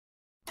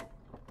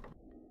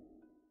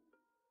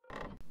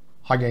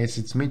Hi guys,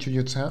 it's me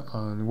Shuajota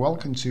and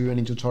welcome to a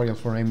new tutorial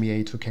for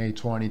NBA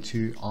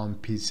 2K22 on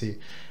PC.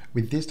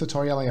 With this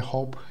tutorial I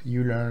hope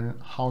you learn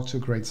how to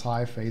create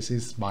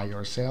Cyberfaces by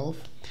yourself,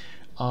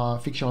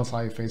 fictional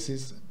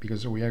Cyberfaces,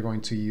 because we are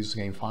going to use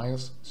game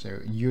files, so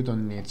you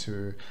don't need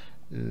to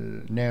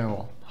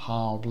know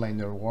how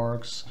Blender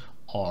works,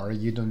 or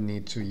you don't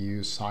need to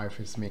use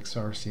Cyberface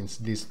Mixer since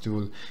this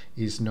tool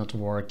is not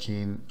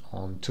working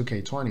on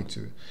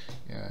 2K22.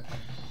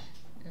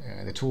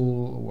 The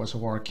tool was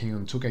working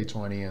on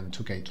 2K20 and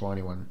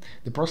 2K21.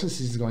 The process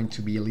is going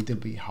to be a little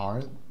bit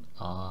hard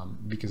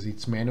because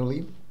it's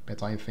manually,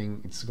 but I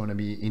think it's going to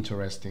be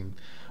interesting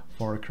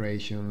for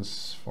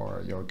creations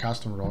for your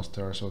custom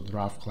rosters or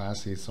draft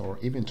classes, or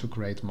even to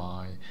create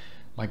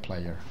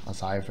MyPLAYER, a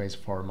Cyberface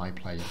for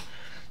MyPLAYER.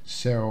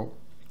 So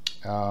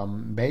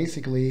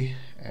basically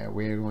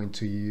we're going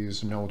to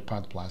use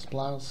Notepad++,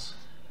 NBA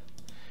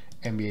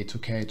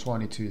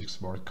 2K22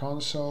 export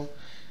console,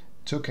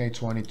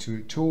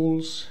 2K22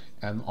 tools,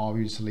 and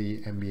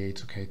obviously NBA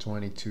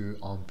 2K22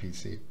 on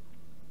PC.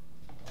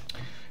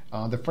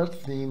 The first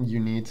thing you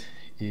need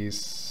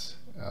is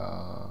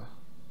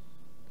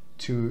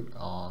to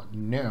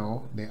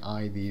know the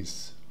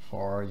IDs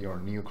for your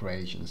new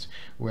creations.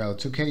 Well,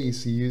 2K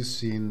is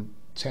using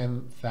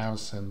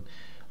 10,000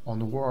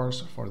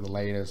 onwards for the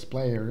latest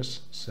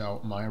players, so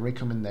my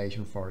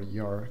recommendation for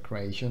your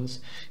creations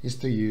is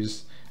to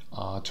use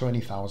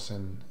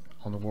 20,000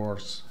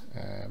 onwards.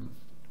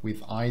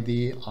 With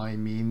ID, I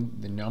mean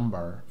the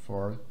number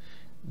for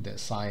the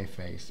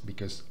Cyberface,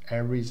 because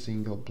every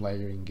single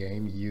player in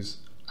game use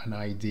an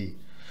ID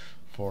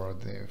for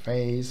the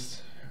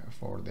face,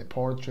 for the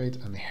portrait,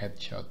 and the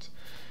headshot.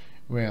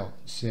 Well,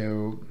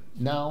 so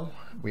now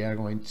we are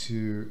going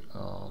to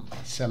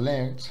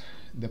select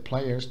the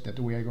players that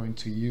we are going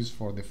to use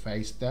for the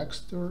face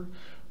texture,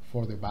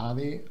 for the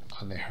body,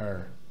 and the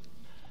hair.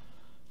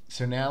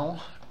 So now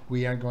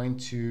we are going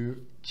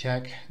to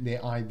check the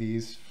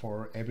IDs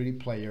for every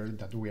player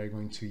that we are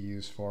going to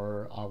use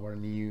for our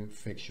new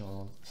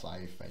fictional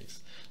Cyberface.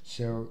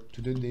 So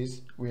to do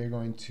this, we are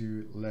going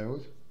to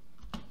load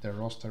the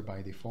roster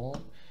by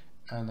default,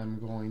 and I'm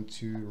going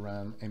to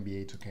run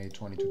NBA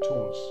 2K22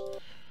 tools.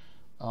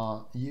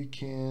 You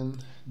can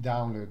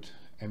download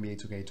NBA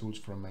 2K tools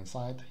from my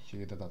site,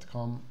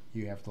 shuajota.com.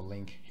 You have the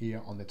link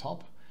here on the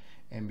top.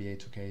 NBA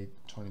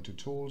 2K22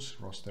 tools,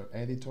 roster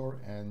editor,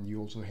 and you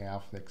also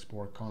have the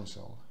export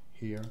console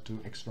here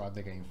to extract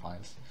the game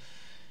files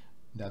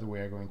that we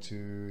are going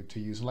to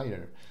use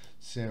later.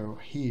 So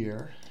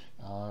here,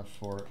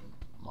 for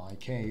my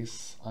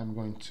case, I'm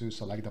going to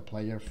select the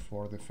player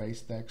for the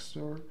face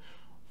texture,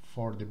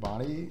 for the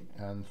body,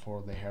 and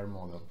for the hair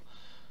model.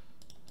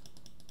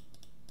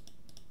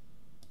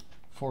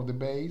 For the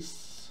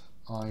base,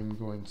 I'm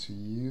going to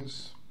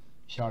use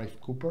Sheriff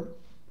Cooper.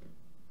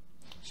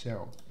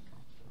 So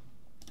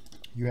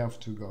you have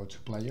to go to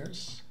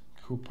players,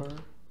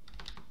 Cooper,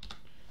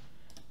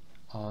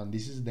 and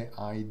this is the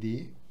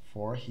ID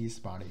for his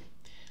body.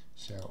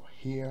 So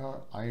here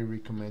I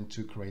recommend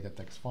to create a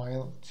text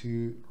file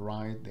to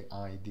write the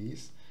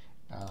IDs.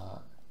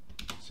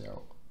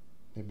 So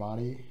the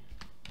body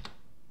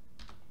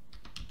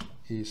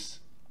is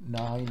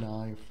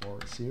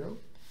 9940.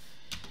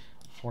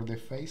 For the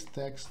face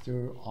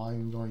texture,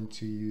 I'm going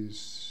to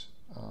use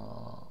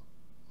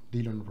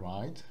Dylan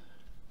Wright.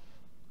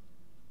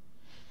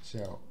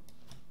 So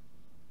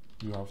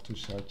you have to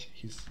search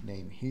his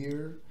name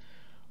here,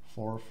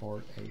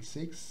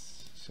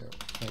 4486. So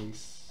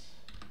face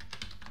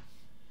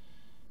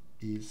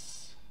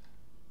is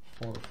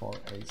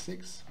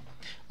 4486,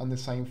 and the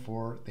same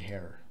for the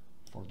hair.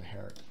 For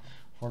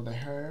the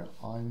hair,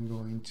 I'm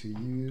going to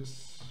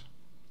use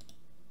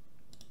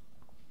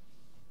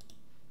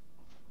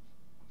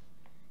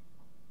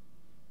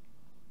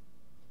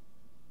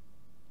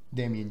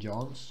Damian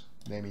Jones.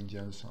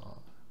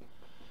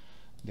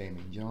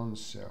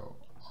 So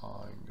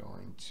I'm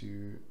going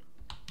to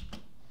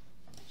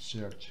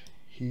search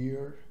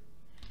here,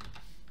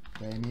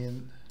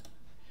 Damian.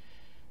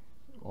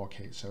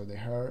 Okay, so the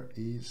hair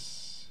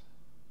is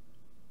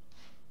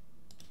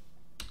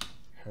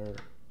hair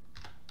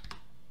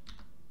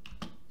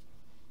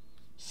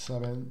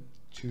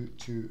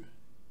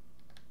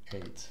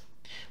 7228.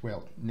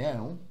 Well,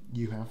 now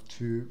you have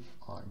to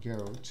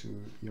go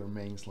to your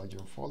mains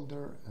ledger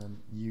folder,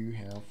 and you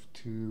have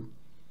to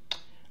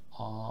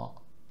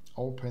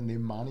open the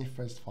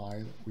manifest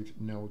file with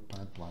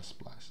Notepad++.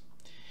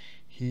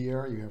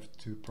 Here you have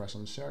to press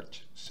on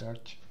search,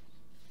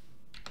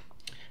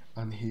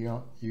 and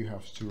here you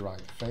have to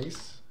write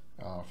face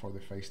for the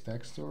face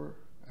texture.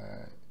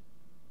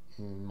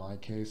 In my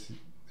case,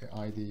 the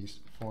ID is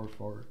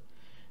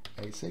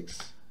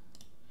 4486.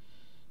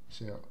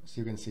 So as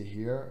you can see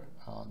here,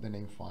 the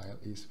name file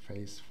is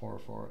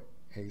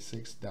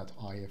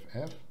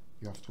face4486.iff.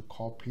 You have to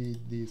copy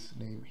this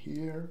name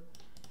here,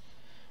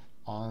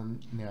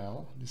 and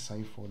now the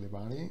same for the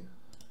body.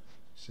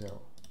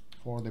 So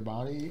for the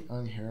body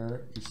and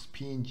hair is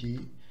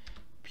PNG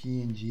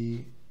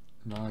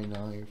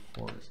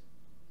 9940.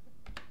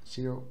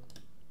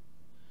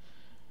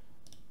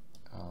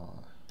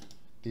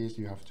 this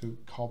you have to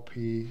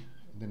copy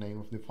the name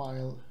of the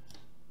file.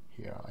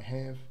 Here I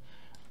have,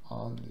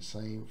 and the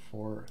same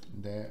for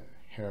the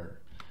hair.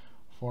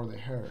 For the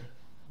hair,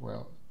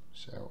 well,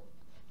 so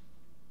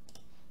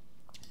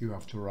you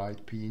have to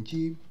write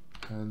PNG,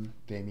 and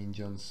Damien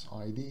Jones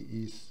ID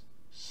is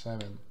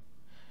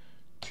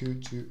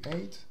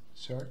 7228,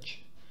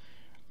 search,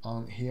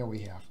 and here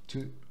we have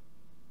to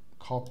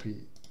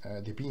copy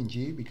the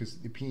PNG, because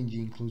the PNG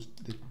includes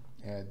the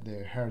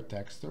hair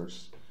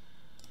textures,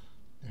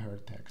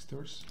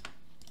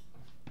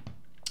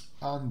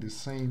 and the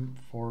same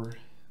for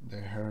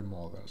the hair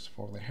models.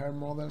 For the hair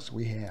models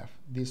we have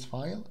this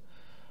file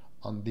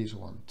and this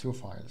one, two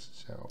files.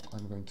 So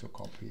I'm going to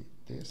copy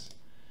this.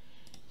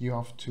 You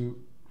have to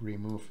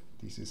remove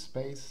these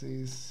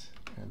spaces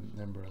and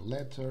number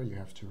letter. You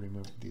have to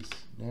remove these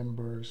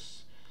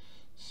numbers.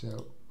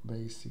 So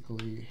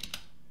basically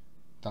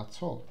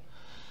that's all.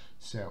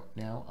 So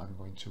now I'm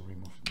going to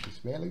remove these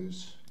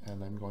values,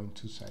 and I'm going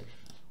to save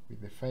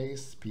with the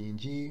face,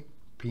 PNG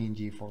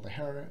for the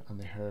hair, and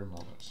the hair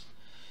models.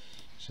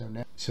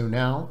 So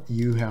now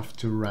you have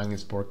to run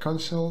Export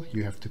Console.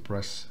 You have to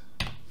press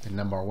the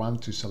number 1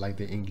 to select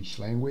the English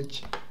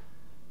language.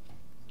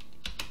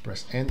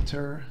 Press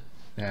enter.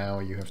 Now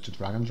you have to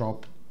drag and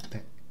drop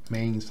the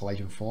main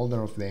installation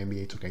folder of the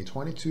NBA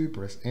 2K22.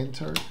 Press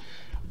enter,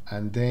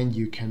 and then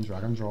you can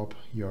drag and drop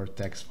your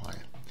text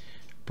file.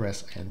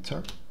 Press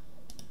enter.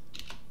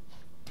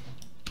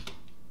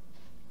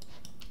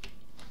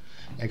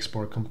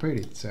 Export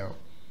completed. So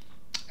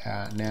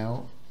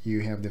now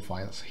you have the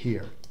files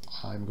here.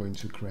 I'm going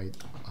to create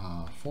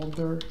a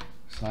folder,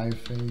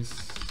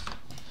 Cyberface,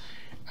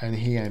 and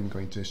here I'm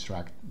going to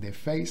extract the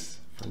face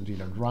from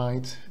read and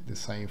write, the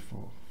same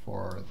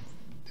for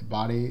the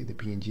body, the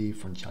PNG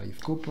from Charlie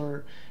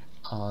Cooper,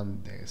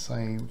 and the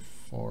same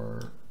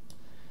for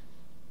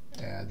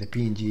the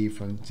PNG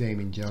from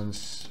Damien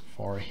Jones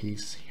for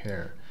his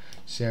hair.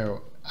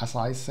 So as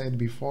I said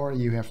before,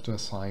 you have to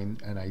assign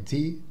an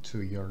ID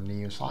to your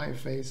new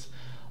Cyberface.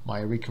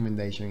 My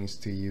recommendation is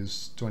to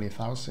use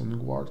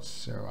 20,000 words,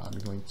 so I'm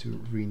going to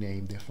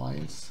rename the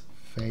files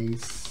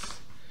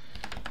face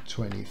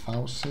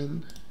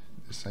 20,000,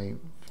 the same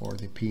for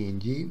the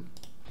PNG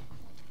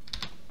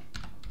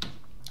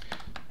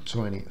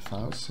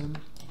 20,000,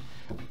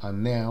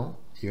 and now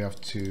you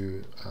have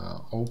to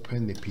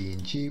open the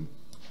PNG,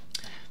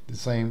 the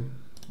same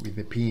with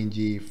the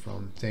PNG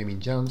from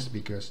Damien Jones,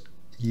 because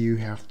you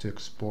have to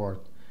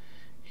export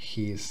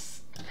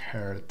his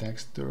hair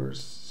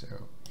textures.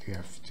 So you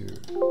have to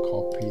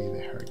copy the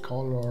hair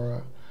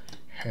color,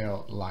 hair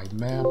light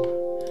map,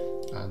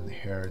 and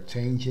hair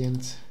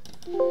tangent.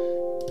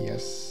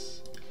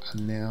 Yes,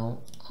 and now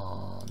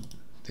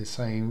the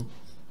same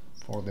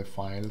for the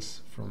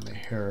files from the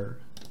hair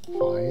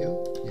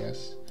file.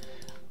 Yes,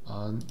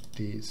 and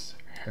this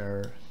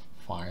hair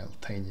file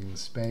tangent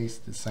space,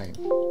 the same,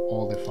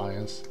 all the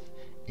files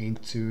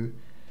into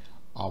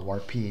our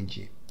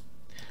PNG.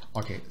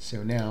 Okay,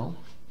 so now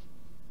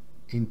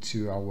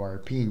into our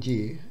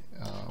PNG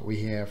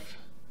we have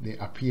the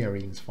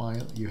appearance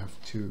file. You have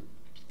to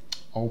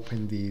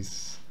open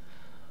this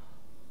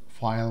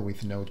file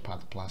with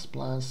Notepad++,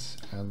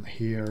 and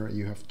here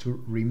you have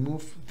to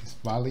remove these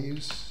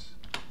values.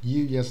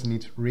 You just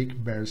need rig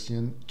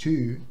version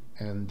 2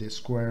 and the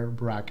square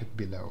bracket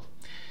below.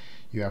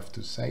 You have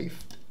to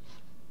save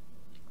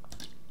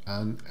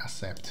and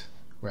accept.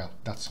 Well,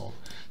 that's all.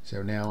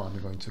 So now I'm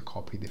going to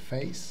copy the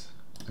face.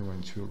 I'm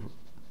going to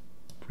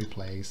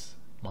replace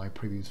my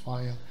previous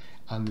file,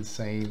 and the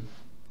same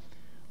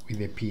with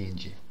the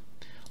PNG.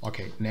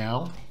 Okay,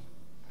 now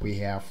we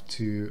have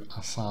to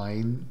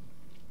assign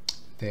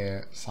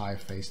the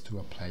Cyberface to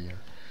a player.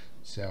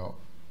 So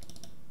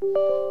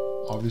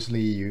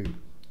obviously you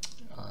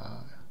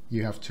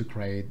have to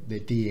create the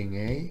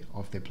DNA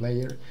of the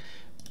player,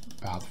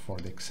 but for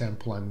the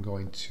example I'm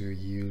going to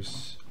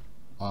use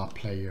a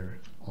player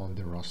on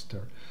the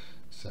roster.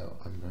 So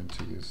I'm going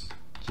to use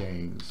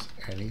James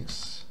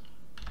Ennis,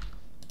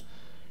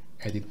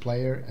 edit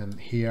player, and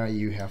here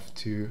you have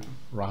to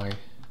write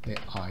the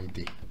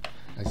ID,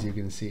 as you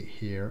can see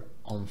here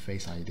on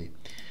Face ID.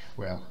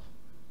 Well,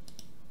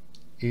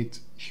 it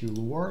should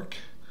work.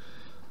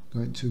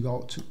 Going to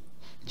go to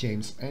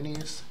James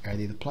Ennis,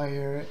 edit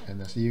player,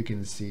 and as you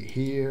can see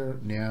here,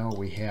 now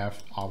we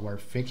have our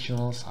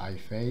fictional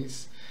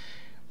Cyberface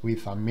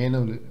with a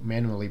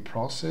manually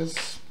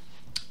process,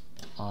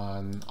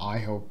 and I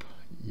hope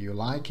you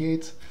like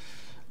it.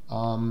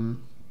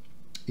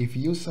 If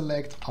you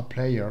select a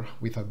player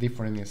with a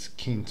different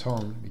skin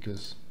tone,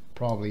 because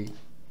probably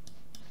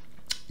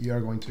you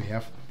are going to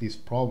have this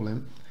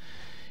problem,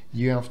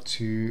 you have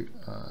to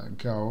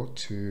go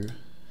to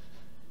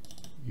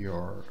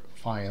your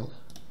file,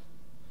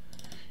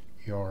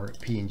 your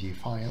PNG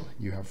file.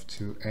 You have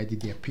to edit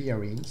the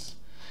appearance,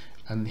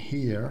 and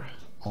here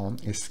on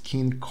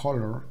skin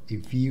color,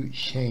 if you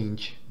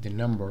change the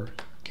number,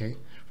 okay,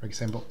 for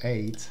example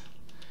 8,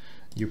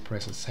 you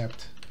press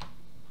accept,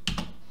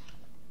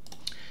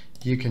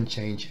 you can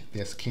change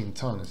the skin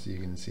tone, as you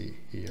can see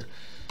here.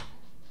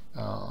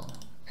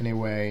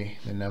 Anyway,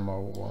 the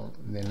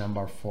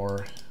number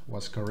 4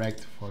 was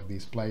correct for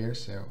this player,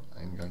 so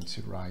I'm going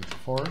to write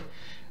 4.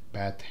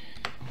 But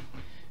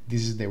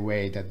this is the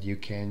way that you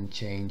can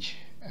change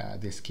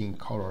the skin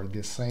color.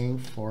 The same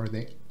for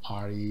the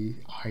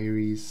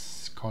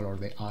iris color,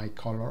 the eye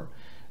color,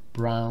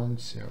 brown.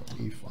 So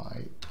if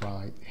I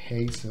write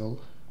hazel,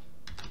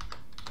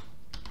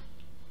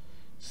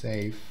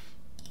 save,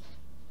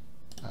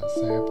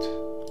 accept.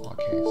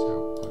 Okay,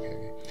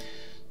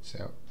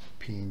 so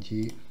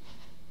PNG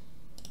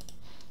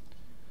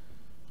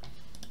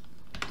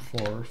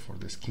 4 for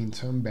the skin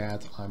tone,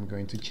 but I'm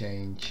going to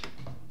change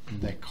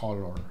the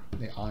color,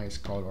 the eyes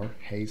color,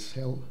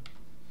 hazel,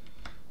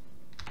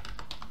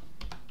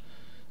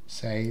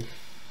 save,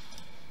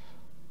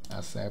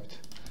 accept.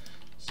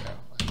 So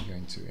I'm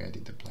going to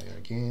edit the player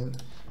again,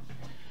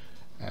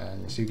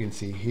 and as you can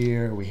see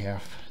here we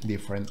have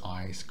different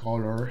eyes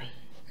color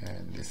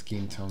and the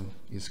skin tone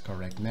is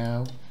correct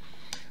now.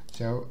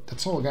 So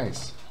that's all,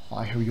 guys.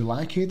 I hope you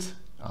like it.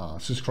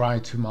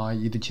 Subscribe to my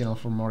YouTube channel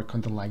for more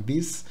content like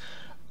this,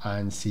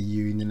 and see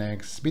you in the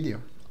next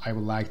video. I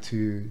would like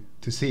to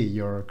see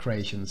your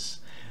creations.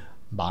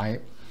 Bye.